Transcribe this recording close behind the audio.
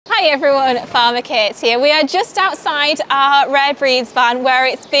Hi everyone, Farmer Kate here. We are just outside our rare breeds van where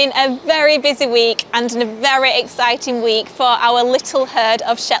it's been a very busy week and a very exciting week for our little herd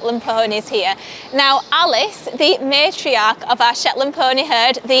of Shetland ponies here. Now Alice, the matriarch of our Shetland pony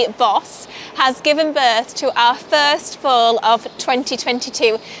herd, the boss, has given birth to our first foal of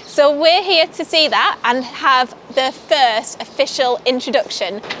 2022. So we're here to see that and have the first official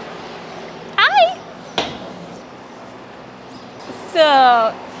introduction. Hi!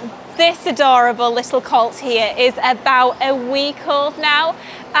 So this adorable little colt here is about a week old now,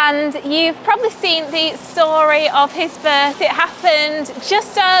 and you've probably seen the story of his birth. It happened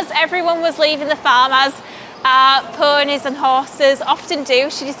just as everyone was leaving the farm, as ponies and horses often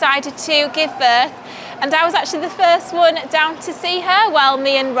do. She decided to give birth, and I was actually the first one down to see her, well,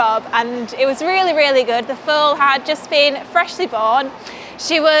 me and Rob, and it was really good. The foal had just been freshly born.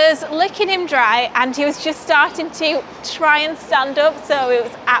 She was licking him dry and he was just starting to try and stand up, so it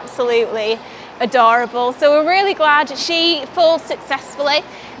was absolutely adorable. So we're really glad she foaled successfully,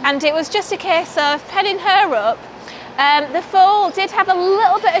 and it was just a case of petting her up. The foal did have a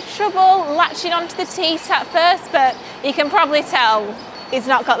little bit of trouble latching onto the teat at first, but you can probably tell he's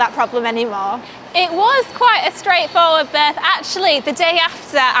not got that problem anymore. It was quite a straightforward birth. Actually, the day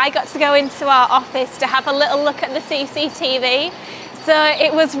after, I got to go into our office to have a little look at the CCTV. So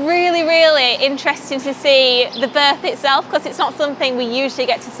it was really interesting to see the birth itself, because it's not something we usually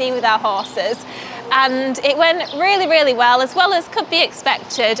get to see with our horses. And it went really well as could be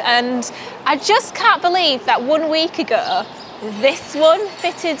expected. And I just can't believe that 1 week ago, this one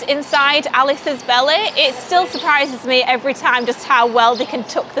fitted inside Alice's belly. It still surprises me every time just how well they can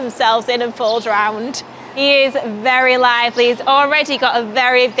tuck themselves in and fold around. He is very lively. He's already got a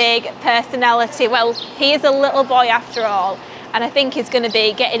very big personality. Well, he is a little boy after all. And I think he's going to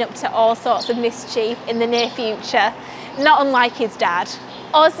be getting up to all sorts of mischief in the near future, not unlike his dad.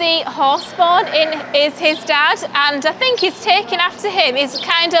 Aussie Horseborn is his dad, and I think he's taken after him. He's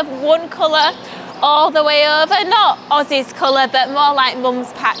kind of one colour all the way over, not Aussie's colour, but more like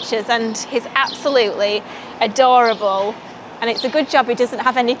Mum's patches, and he's absolutely adorable. And it's a good job he doesn't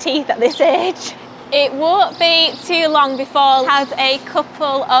have any teeth at this age. It won't be too long before he has a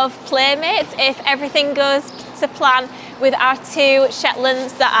couple of playmates if everything goes to plan with our two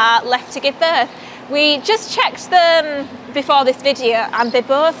Shetlands that are left to give birth. We just checked them before this video and they're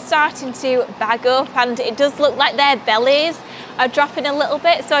both starting to bag up, and it does look like their bellies are dropping a little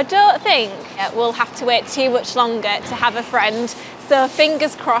bit, so I don't think we'll have to wait too much longer to have a friend. So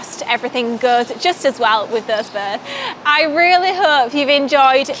fingers crossed everything goes just as well with those births. I really hope you've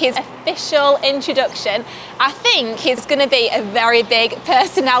enjoyed his official introduction. I think he's going to be a very big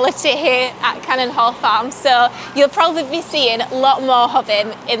personality here at Cannon Hall Farm, so you'll probably be seeing a lot more of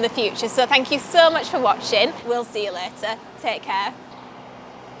him in the future. So thank you so much for watching. We'll see you later. Take care.